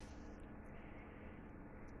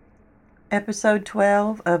Episode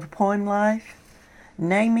 12 of Poem Life,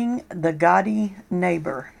 Naming the Gaudy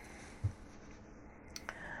Neighbor.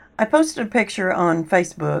 I posted a picture on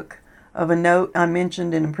Facebook of a note I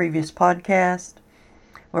mentioned in a previous podcast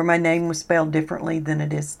where my name was spelled differently than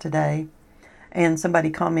it is today, and somebody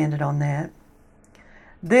commented on that.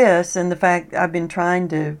 This and the fact I've been trying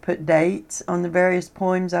to put dates on the various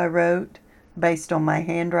poems I wrote based on my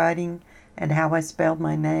handwriting and how I spelled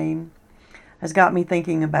my name has got me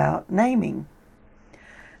thinking about naming.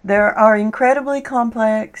 There are incredibly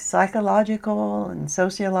complex psychological and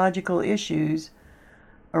sociological issues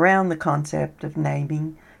around the concept of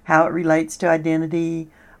naming, how it relates to identity,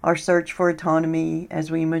 our search for autonomy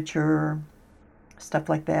as we mature, stuff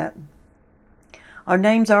like that. Our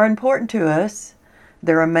names are important to us.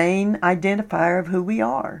 They're a main identifier of who we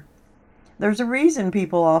are. There's a reason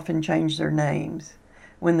people often change their names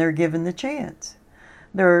when they're given the chance.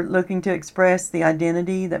 They're looking to express the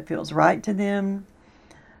identity that feels right to them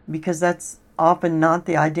because that's often not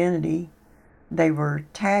the identity they were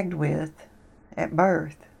tagged with at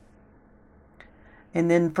birth.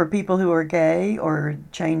 And then for people who are gay or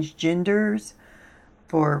changed genders,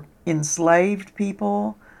 for enslaved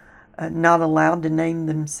people, not allowed to name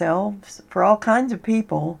themselves, for all kinds of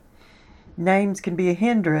people, names can be a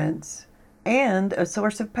hindrance and a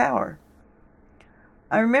source of power.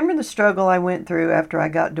 I remember the struggle I went through after I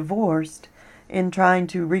got divorced in trying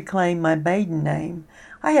to reclaim my maiden name.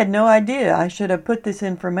 I had no idea I should have put this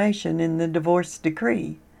information in the divorce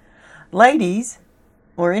decree. Ladies,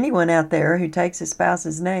 or anyone out there who takes a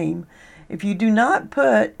spouse's name, if you do not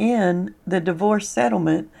put in the divorce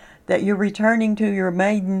settlement that you're returning to your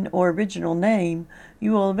maiden or original name,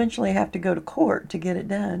 you will eventually have to go to court to get it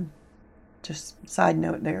done. Just side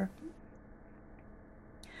note there.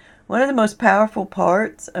 One of the most powerful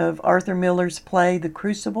parts of Arthur Miller's play, The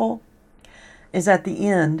Crucible, is at the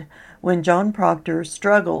end when John Proctor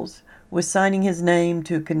struggles with signing his name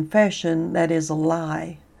to a confession that is a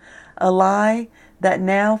lie that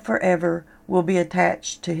now forever will be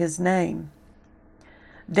attached to his name.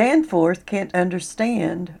 Danforth can't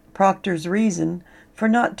understand Proctor's reason for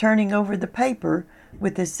not turning over the paper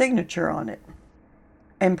with his signature on it,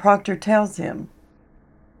 and Proctor tells him,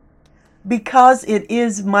 "Because it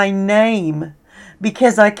is my name,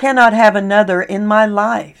 because I cannot have another in my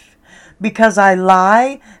life, because I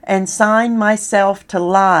lie and sign myself to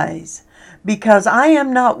lies, because I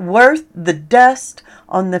am not worth the dust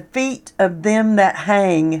on the feet of them that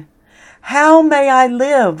hang. How may I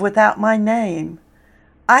live without my name?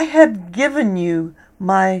 I have given you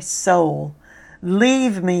my soul.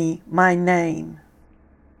 Leave me my name."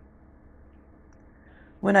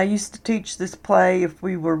 When I used to teach this play, if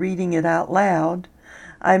we were reading it out loud,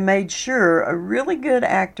 I made sure a really good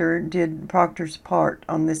actor did Proctor's part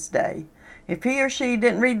on this day. If he or she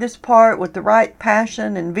didn't read this part with the right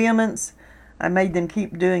passion and vehemence, I made them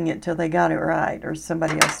keep doing it till they got it right or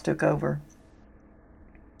somebody else took over.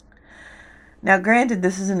 Now, granted,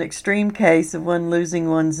 this is an extreme case of one losing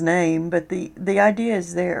one's name, but the idea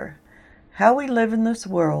is there. How we live in this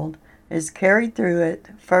world is carried through it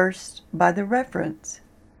first by the reference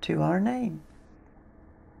to our name.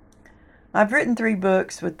 I've written 3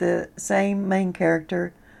 books with the same main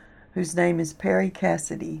character, whose name is Perry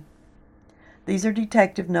Cassidy. These are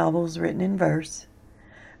detective novels written in verse.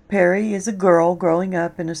 Perry is a girl growing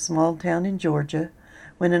up in a small town in Georgia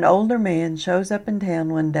when an older man shows up in town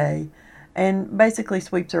one day and basically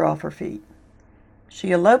sweeps her off her feet.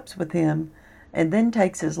 She elopes with him and then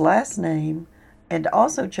takes his last name and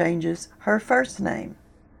also changes her first name.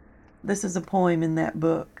 This is a poem in that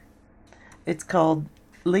book. It's called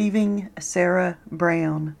Leaving Sarah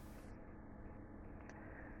Brown.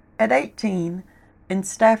 At 18, in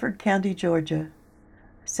Stafford County, Georgia,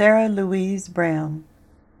 Sarah Louise Brown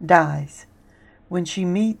dies when she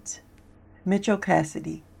meets Mitchell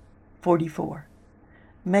Cassidy, 44,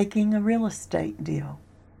 making a real estate deal.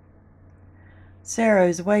 Sarah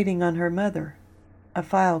is waiting on her mother, a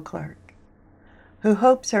file clerk, who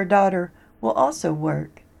hopes her daughter will also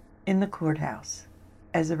work in the courthouse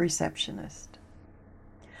as a receptionist.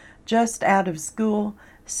 Just out of school,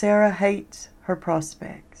 Sarah hates her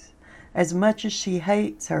prospects as much as she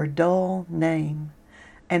hates her dull name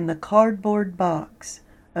and the cardboard box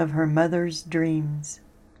of her mother's dreams.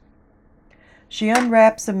 She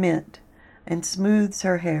unwraps a mint and smooths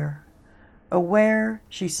her hair, aware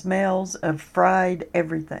she smells of fried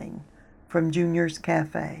everything from Junior's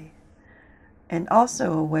Cafe, and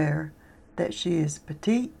also aware that she is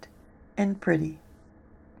petite and pretty.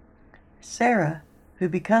 Sarah, who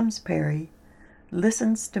becomes Perry,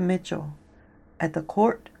 listens to Mitchell at the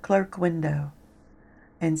court clerk window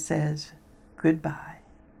and says goodbye.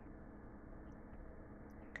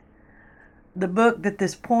 The book that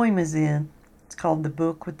this poem is in, it's called The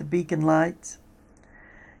Book with the Beacon Lights.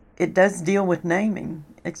 It does deal with naming,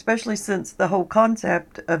 especially since the whole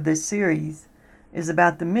concept of this series is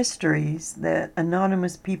about the mysteries that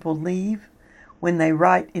anonymous people leave when they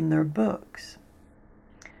write in their books.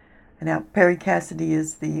 Now, Perry Cassidy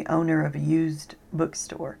is the owner of a used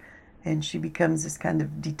bookstore, and she becomes this kind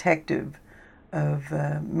of detective of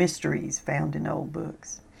mysteries found in old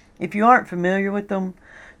books. If you aren't familiar with them,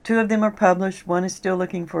 2 of them are published. 1 is still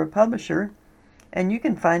looking for a publisher, and you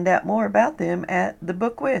can find out more about them at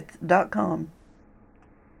thebookwith.com.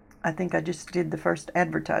 I think I just did the first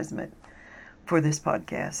advertisement for this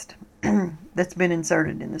podcast that's been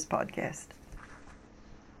inserted in this podcast.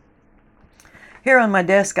 Here on my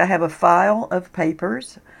desk I have a file of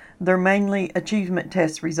papers. They're mainly achievement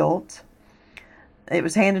test results. It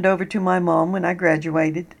was handed over to my mom when I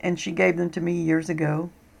graduated, and she gave them to me years ago.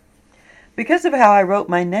 Because of how I wrote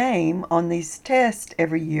my name on these tests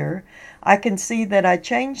every year, I can see that I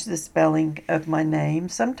changed the spelling of my name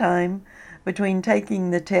sometime between taking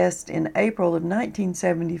the test in April of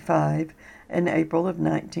 1975 and April of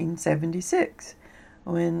 1976,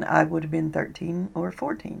 when I would have been 13 or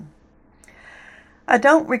 14. I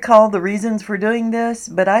don't recall the reasons for doing this,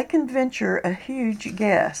 but I can venture a huge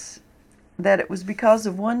guess that it was because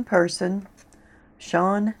of one person,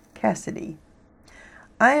 Shaun Cassidy.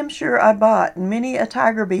 I am sure I bought many a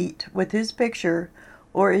Tiger Beat with his picture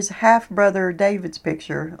or his half-brother David's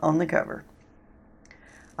picture on the cover.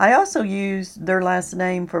 I also used their last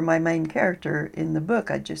name for my main character in the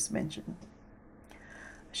book I just mentioned.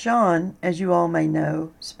 Shaun, as you all may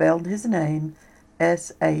know, spelled his name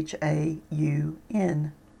S-H-A-U-N.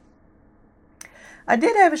 I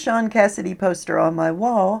did have a Shaun Cassidy poster on my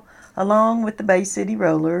wall, along with the Bay City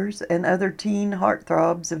Rollers and other teen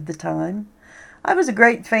heartthrobs of the time. I was a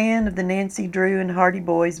great fan of the Nancy Drew and Hardy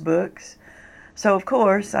Boys books, so of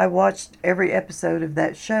course I watched every episode of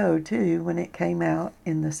that show too when it came out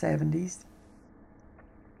in the 70s.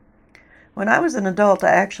 When I was an adult, I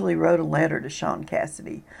actually wrote a letter to Shaun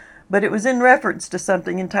Cassidy, but it was in reference to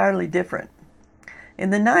something entirely different. In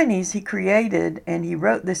the 90s, he created and he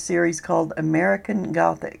wrote this series called American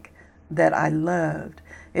Gothic that I loved.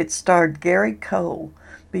 It starred Gary Cole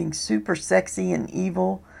being super sexy and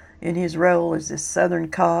evil in his role as this Southern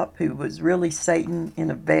cop who was really Satan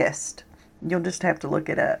in a vest. You'll just have to look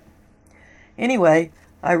it up. Anyway,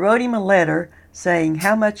 I wrote him a letter saying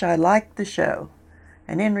how much I liked the show,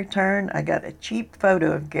 and in return I got a cheap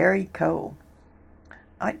photo of Gary Cole,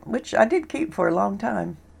 which I did keep for a long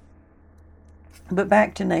time. But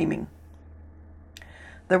back to naming.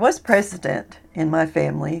 There was precedent in my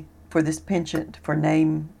family for this penchant for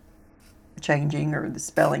name changing or the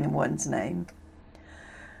spelling of one's name.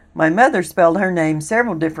 My mother spelled her name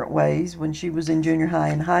several different ways when she was in junior high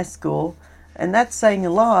and high school, and that's saying a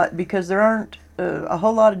lot because there aren't a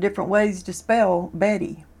whole lot of different ways to spell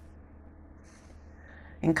Betty.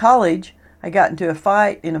 In college, I got into a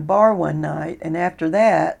fight in a bar one night, and after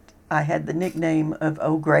that, I had the nickname of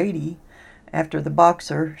O'Grady, after the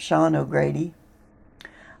boxer Sean O'Grady.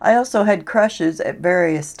 I also had crushes at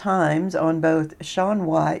various times on both Shaun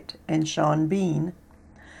White and Sean Bean.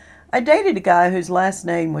 I dated a guy whose last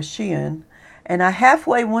name was Sheehan, and I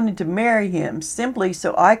halfway wanted to marry him simply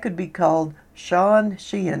so I could be called Sean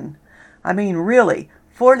Sheehan. I mean, really,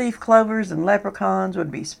 4-leaf clovers and leprechauns would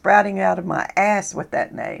be sprouting out of my ass with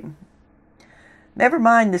that name. Never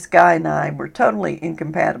mind, this guy and I were totally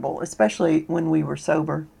incompatible, especially when we were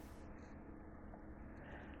sober.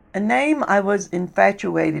 A name I was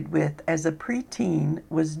infatuated with as a preteen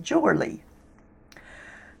was Jorley.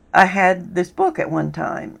 I had this book at one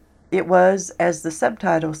time. It was, as the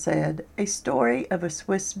subtitle said, a story of a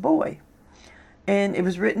Swiss boy. And it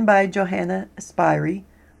was written by Johanna Spyri,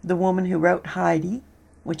 the woman who wrote Heidi,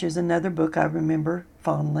 which is another book I remember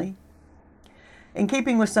fondly. In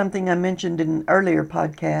keeping with something I mentioned in an earlier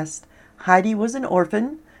podcast, Heidi was an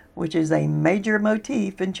orphan, which is a major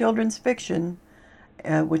motif in children's fiction,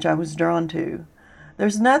 which I was drawn to.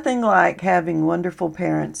 There's nothing like having wonderful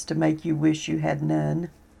parents to make you wish you had none.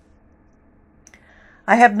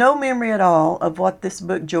 I have no memory at all of what this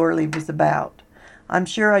book Jorley was about. I'm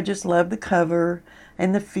sure I just love the cover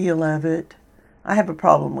and the feel of it. I have a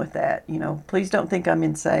problem with that, Please don't think I'm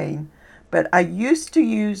insane. But I used to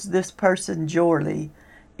use this person Jorley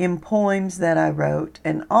in poems that I wrote,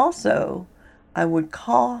 and also I would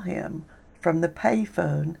call him from the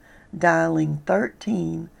payphone, dialing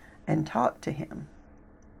 13, and talk to him.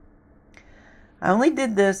 I only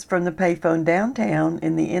did this from the payphone downtown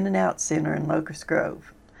in the In-N-Out Center in Locust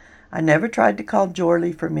Grove. I never tried to call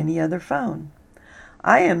Jorley from any other phone.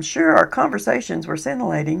 I am sure our conversations were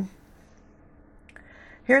scintillating.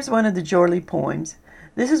 Here's one of the Jorley poems.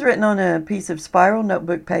 This is written on a piece of spiral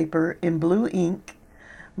notebook paper in blue ink.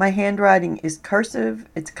 My handwriting is cursive,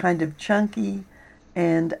 it's kind of chunky,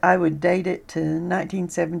 and I would date it to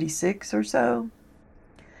 1976 or so.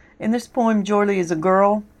 In this poem, Jorley is a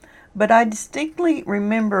girl, but I distinctly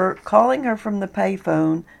remember calling her from the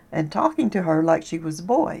payphone and talking to her like she was a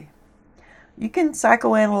boy. You can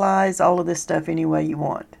psychoanalyze all of this stuff any way you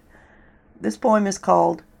want. This poem is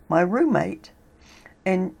called My Roommate.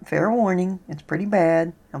 And fair warning, it's pretty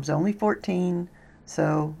bad. I was only 14,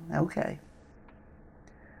 so okay.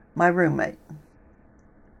 My Roommate.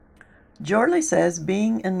 Jorley says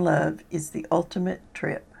being in love is the ultimate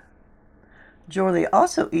trip. Jorley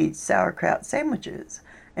also eats sauerkraut sandwiches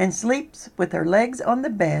and sleeps with her legs on the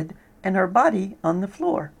bed and her body on the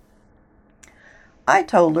floor. I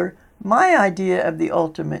told her my idea of the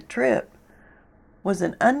ultimate trip was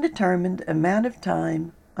an undetermined amount of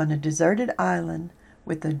time on a deserted island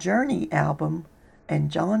with a Journey album and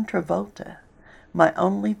John Travolta, my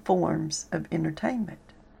only forms of entertainment.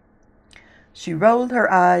 She rolled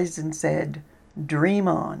her eyes and said, "Dream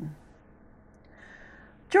on."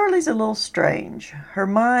 Jorley's a little strange. Her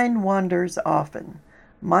mind wanders often.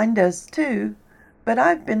 Mine does too, but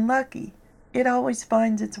I've been lucky. It always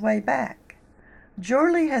finds its way back.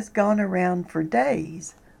 Jorley has gone around for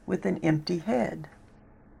days with an empty head.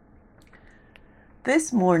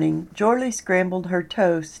 This morning, Jorley scrambled her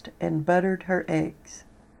toast and buttered her eggs.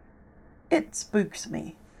 It spooks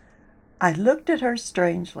me. I looked at her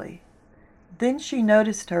strangely. Then she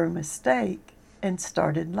noticed her mistake and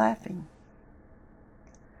started laughing.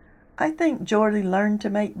 I think Jorley learned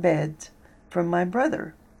to make beds from my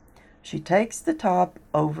brother. She takes the top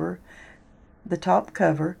cover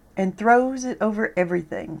and throws it over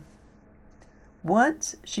everything.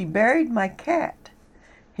 Once she buried my cat.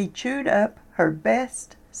 He chewed up her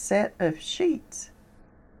best set of sheets.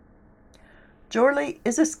 Jorley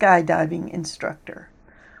is a skydiving instructor.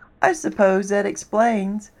 I suppose that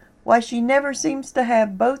explains why she never seems to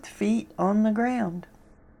have both feet on the ground.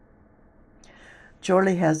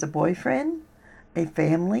 Jorley has a boyfriend, a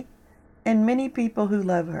family, and many people who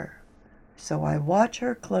love her, so I watch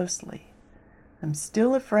her closely. I'm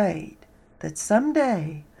still afraid that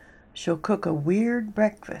someday she'll cook a weird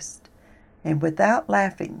breakfast and without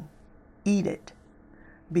laughing, eat it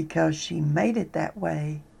because she made it that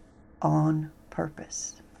way on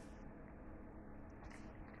purpose.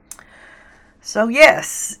 So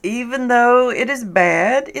yes, even though it is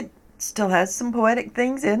bad, it still has some poetic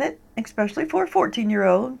things in it, especially for a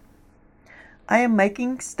 14-year-old. I am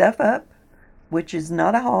making stuff up, which is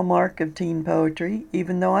not a hallmark of teen poetry,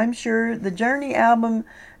 even though I'm sure the Journey album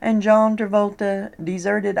and John Travolta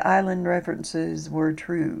deserted island references were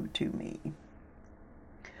true to me.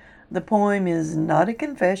 The poem is not a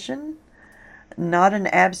confession, not an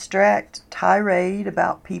abstract tirade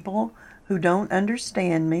about people who don't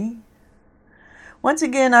understand me. Once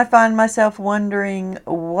again, I find myself wondering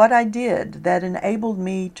what I did that enabled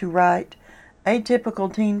me to write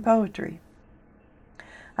atypical teen poetry.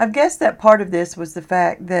 I've guessed that part of this was the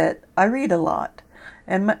fact that I read a lot,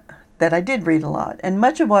 and that I did read a lot, and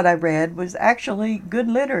much of what I read was actually good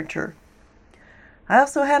literature. I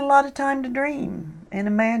also had a lot of time to dream and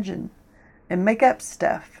imagine and make up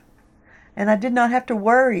stuff, and I did not have to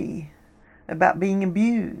worry about being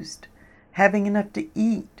abused, having enough to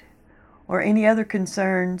eat, or any other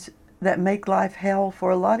concerns that make life hell for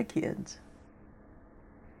a lot of kids.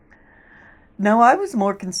 No, I was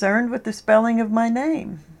more concerned with the spelling of my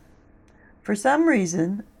name. For some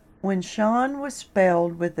reason, when Sean was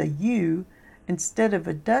spelled with a U instead of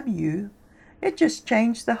a W, it just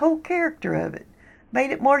changed the whole character of it,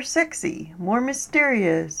 made it more sexy, more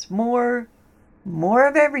mysterious, more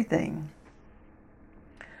of everything.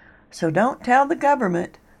 So don't tell the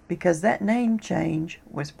government, because that name change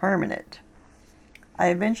was permanent. I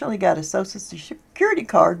eventually got a Social Security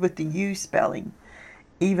card with the U spelling,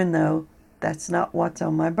 even though that's not what's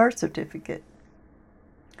on my birth certificate.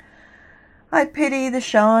 I pity the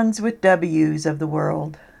Seans with W's of the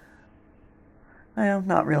world. Well,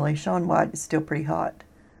 not really. Shaun White is still pretty hot.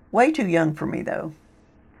 Way too young for me, though.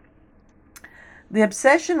 The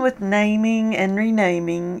obsession with naming and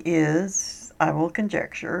renaming is, I will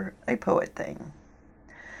conjecture, a poet thing.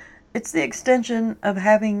 It's the extension of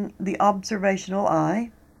having the observational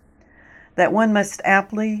eye, that one must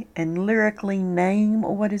aptly and lyrically name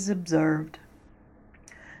what is observed.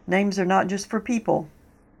 Names are not just for people.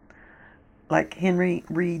 Like Henry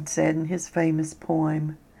Reed said in his famous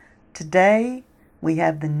poem, "Today we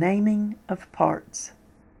have the naming of parts."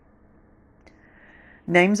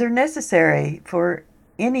 Names are necessary for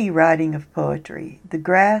any writing of poetry, the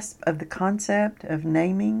grasp of the concept of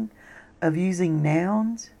naming, of using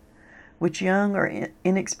nouns, which young or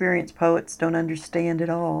inexperienced poets don't understand at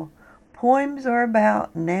all. Poems are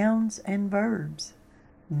about nouns and verbs.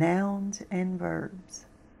 Nouns and verbs.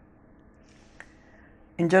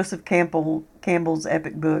 In Joseph Campbell's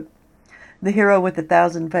epic book, The Hero with a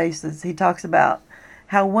Thousand Faces, he talks about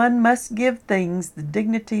how one must give things the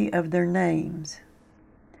dignity of their names.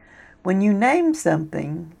 When you name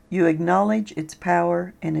something, you acknowledge its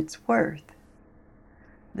power and its worth.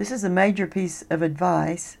 This is a major piece of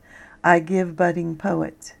advice I give budding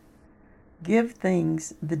poets. Give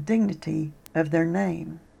things the dignity of their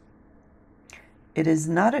name. It is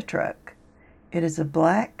not a truck. It is a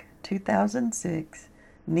black 2006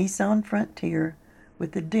 Nissan Frontier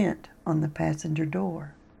with a dent on the passenger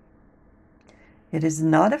door. It is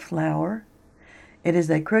not a flower. It is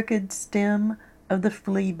a crooked stem of the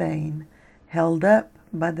fleabane, held up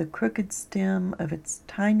by the crooked stem of its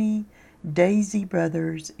tiny daisy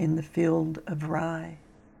brothers in the field of rye.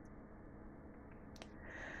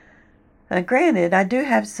 Now, granted, I do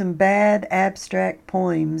have some bad abstract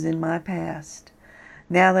poems in my past,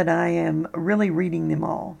 now that I am really reading them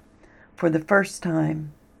all for the first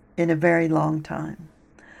time in a very long time.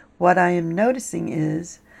 What I am noticing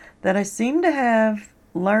is that I seem to have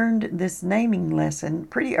learned this naming lesson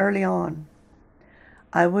pretty early on.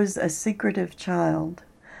 I was a secretive child.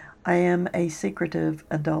 I am a secretive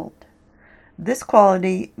adult. This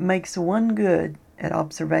quality makes one good at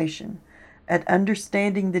observation, at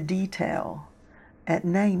understanding the detail, at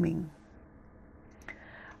naming.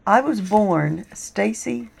 I was born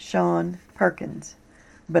Stacy Shawn Perkins,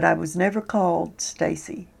 but I was never called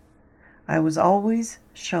Stacy. I was always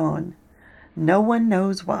Shawn. No one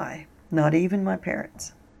knows why, not even my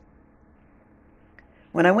parents.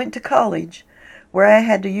 When I went to college, where I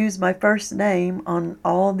had to use my first name on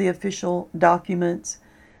all the official documents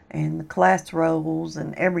and the class rolls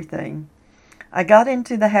and everything, I got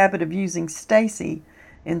into the habit of using Stacy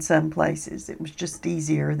in some places. It was just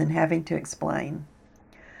easier than having to explain.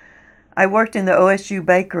 I worked in the OSU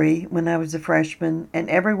bakery when I was a freshman, and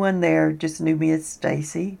everyone there just knew me as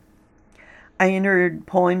Stacy. I entered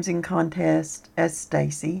poems in contests as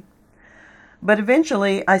Stacy. But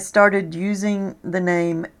eventually I started using the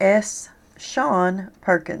name S. Shawn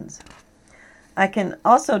Perkins. I can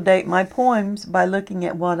also date my poems by looking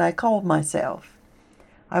at what I called myself.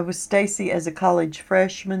 I was Stacy as a college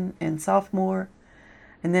freshman and sophomore,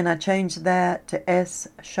 and then I changed that to S.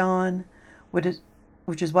 Shawn,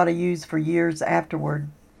 which is what I used for years afterward,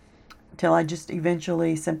 till I just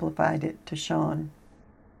eventually simplified it to Shawn.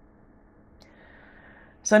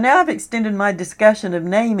 So now I've extended my discussion of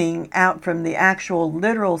naming out from the actual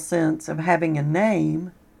literal sense of having a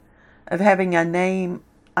name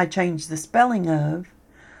I changed the spelling of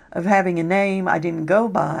having a name I didn't go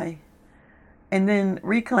by, and then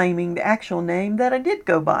reclaiming the actual name that I did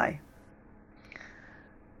go by.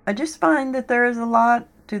 I just find that there is a lot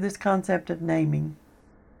to this concept of naming.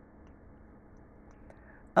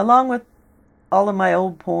 Along with all of my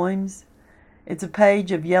old poems, it's a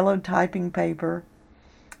page of yellow typing paper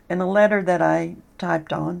and a letter that I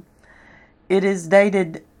typed on. It is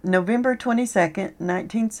dated November 22nd,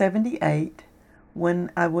 1978,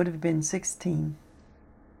 when I would have been 16.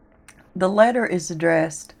 The letter is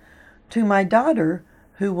addressed to my daughter,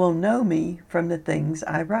 who will know me from the things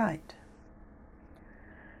I write.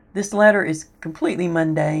 This letter is completely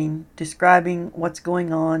mundane, describing what's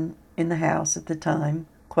going on in the house at the time.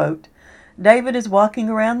 Quote, David is walking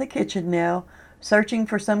around the kitchen now, searching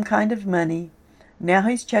for some kind of money. Now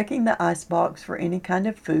he's checking the icebox for any kind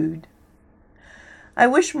of food. I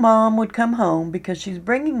wish Mom would come home because she's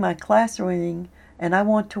bringing my class ring and I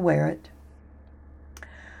want to wear it.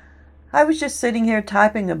 I was just sitting here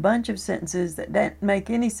typing a bunch of sentences that didn't make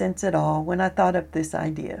any sense at all when I thought up this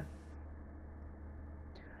idea.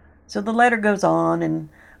 So the letter goes on, and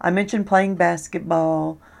I mentioned playing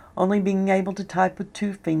basketball, only being able to type with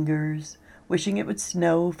 2 fingers, wishing it would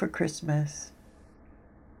snow for Christmas.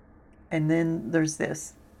 And then there's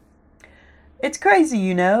this. It's crazy,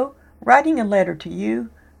 you know, writing a letter to you,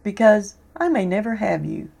 because I may never have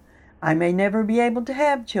you. I may never be able to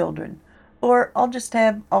have children, or I'll just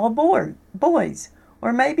have all boys,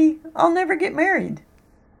 or maybe I'll never get married.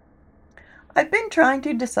 I've been trying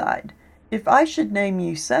to decide if I should name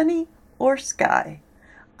you Sunny or Sky.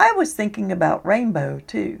 I was thinking about Rainbow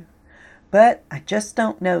too, but I just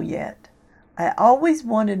don't know yet. I always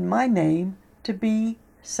wanted my name to be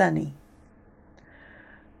Sunny.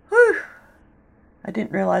 Whew! I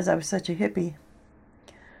didn't realize I was such a hippie.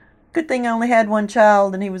 Good thing I only had one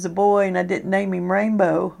child and he was a boy and I didn't name him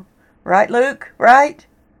Rainbow. Right, Luke? Right?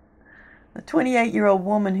 The 28-year-old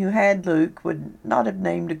woman who had Luke would not have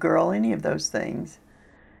named a girl any of those things.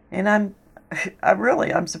 And I'm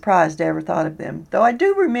surprised I ever thought of them. Though I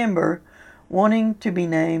do remember wanting to be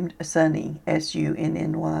named Sunny,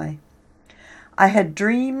 Sunny. I had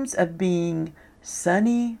dreams of being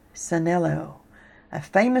Sunny Sanello, a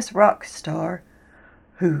famous rock star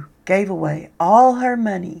who gave away all her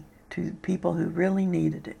money to people who really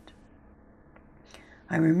needed it.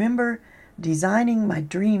 I remember designing my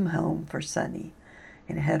dream home for Sunny,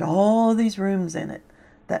 and it had all these rooms in it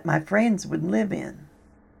that my friends would live in.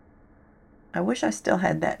 I wish I still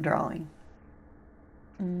had that drawing.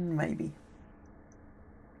 Maybe.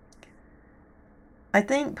 I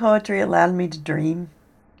think poetry allowed me to dream.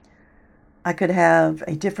 I could have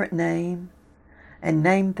a different name and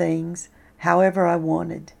name things however I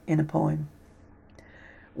wanted in a poem.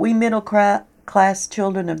 We middle-class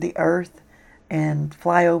children of the earth and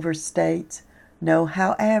flyover states know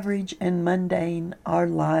how average and mundane our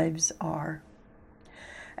lives are.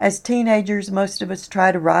 As teenagers, most of us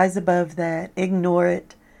try to rise above that, ignore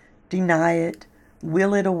it, deny it,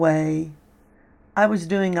 will it away. I was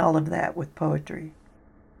doing all of that with poetry.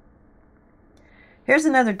 Here's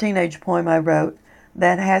another teenage poem I wrote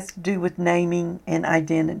that has to do with naming and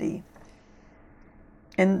identity.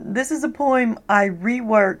 And this is a poem I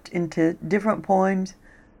reworked into different poems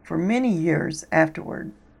for many years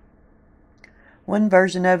afterward. One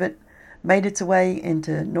version of it made its way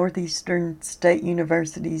into Northeastern State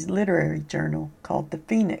University's literary journal called The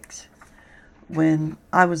Phoenix when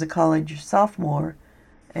I was a college sophomore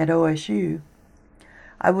at OSU.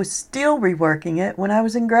 I was still reworking it when I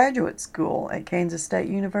was in graduate school at Kansas State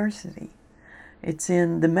University. It's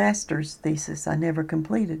in the master's thesis I never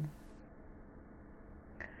completed.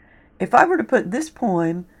 If I were to put this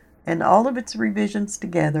poem and all of its revisions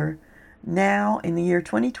together now in the year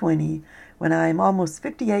 2020, when I am almost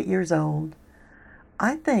 58 years old,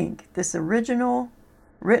 I think this original,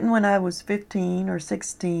 written when I was 15 or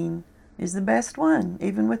 16, is the best one,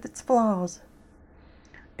 even with its flaws.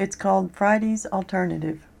 It's called Friday's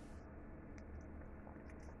Alternative.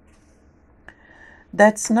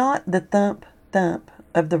 That's not the thump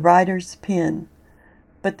of the writer's pen,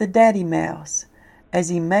 but the daddy mouse as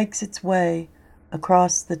he makes its way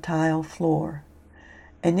across the tile floor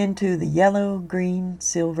and into the yellow, green,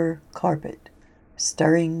 silver carpet,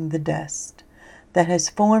 stirring the dust that has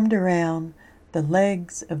formed around the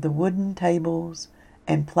legs of the wooden tables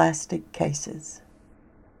and plastic cases,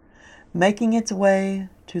 making its way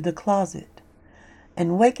to the closet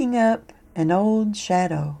and waking up an old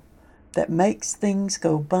shadow that makes things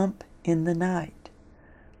go bump in the night,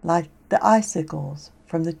 like the icicles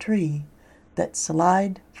from the tree that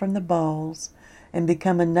slide from the balls and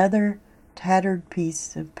become another tattered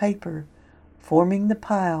piece of paper forming the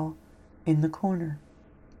pile in the corner.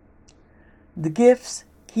 The gifts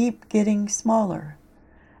keep getting smaller,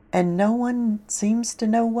 and no one seems to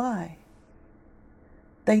know why.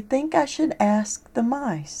 They think I should ask the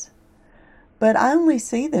mice, but I only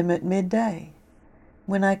see them at midday,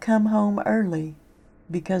 when I come home early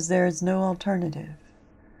because there is no alternative,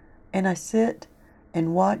 and I sit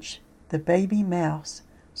and watch the baby mouse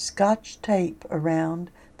scotch tape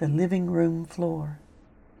around the living room floor.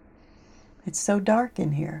 It's so dark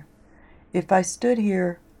in here. If I stood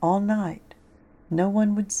here all night, no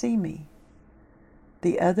one would see me.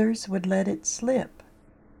 The others would let it slip,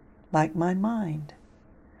 like my mind.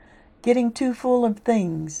 Getting too full of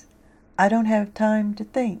things, I don't have time to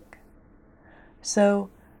think. So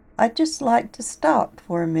I'd just like to stop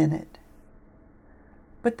for a minute.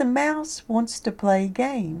 But the mouse wants to play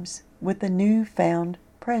games with the newfound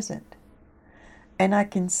present, and I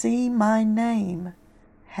can see my name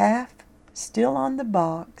half still on the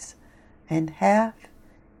box and half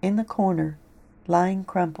in the corner, lying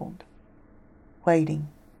crumpled, waiting.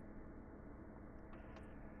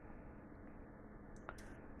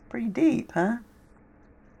 Pretty deep, huh?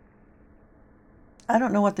 I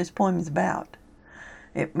don't know what this poem is about.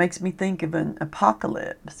 It makes me think of an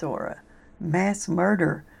apocalypse or a mass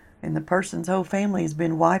murder, and the person's whole family has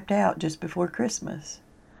been wiped out just before Christmas.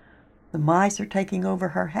 The mice are taking over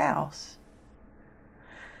her house.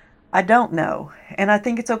 I don't know, and I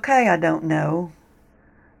think it's okay I don't know.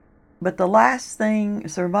 But the last thing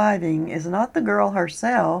surviving is not the girl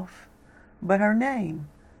herself, but her name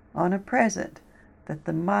on a present that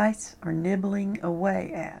the mice are nibbling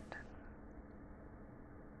away at.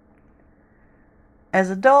 As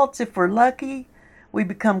adults, if we're lucky, we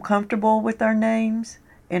become comfortable with our names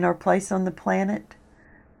and our place on the planet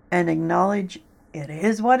and acknowledge it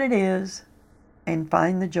is what it is and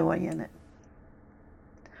find the joy in it.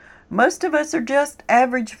 Most of us are just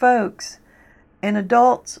average folks, And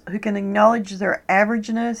adults who can acknowledge their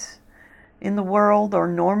averageness in the world are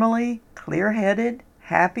normally clear-headed,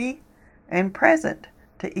 happy, and present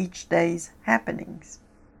to each day's happenings.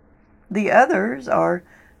 The others are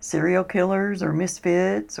serial killers or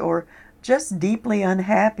misfits or just deeply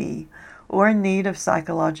unhappy or in need of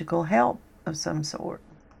psychological help of some sort.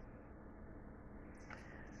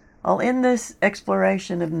 I'll end this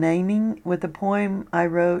exploration of naming with a poem I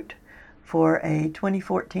wrote for a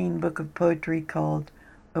 2014 book of poetry called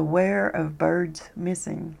Aware of Birds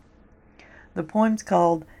Missing. The poem's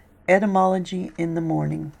called Etymology in the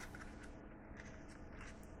Morning.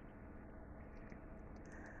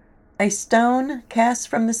 A stone cast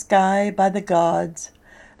from the sky by the gods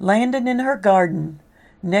landed in her garden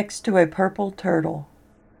next to a purple turtle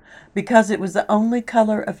because it was the only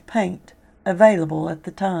color of paint available at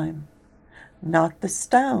the time. Not the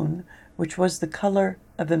stone, which was the color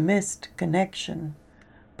of a missed connection,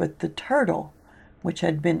 but the turtle, which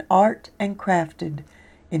had been art and crafted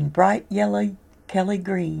in bright yellow Kelly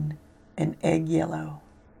green and egg yellow,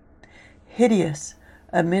 hideous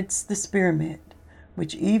amidst the spearmint,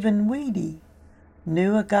 which even Weedy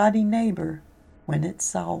knew a gaudy neighbor when it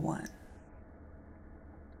saw one.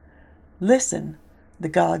 Listen, the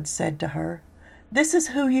gods said to her, this is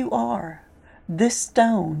who you are, this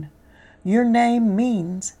stone. Your name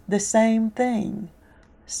means the same thing,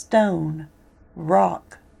 stone,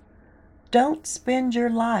 rock. Don't spend your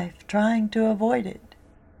life trying to avoid it.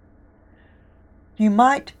 You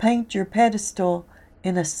might paint your pedestal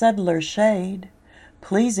in a subtler shade,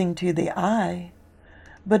 pleasing to the eye,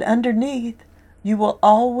 but underneath you will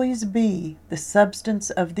always be the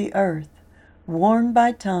substance of the earth, worn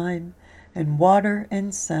by time and water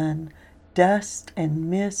and sun, dust and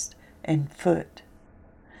mist and foot.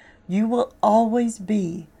 You will always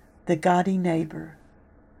be the gaudy neighbor.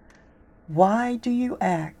 Why do you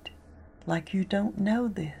act like you don't know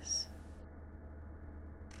this?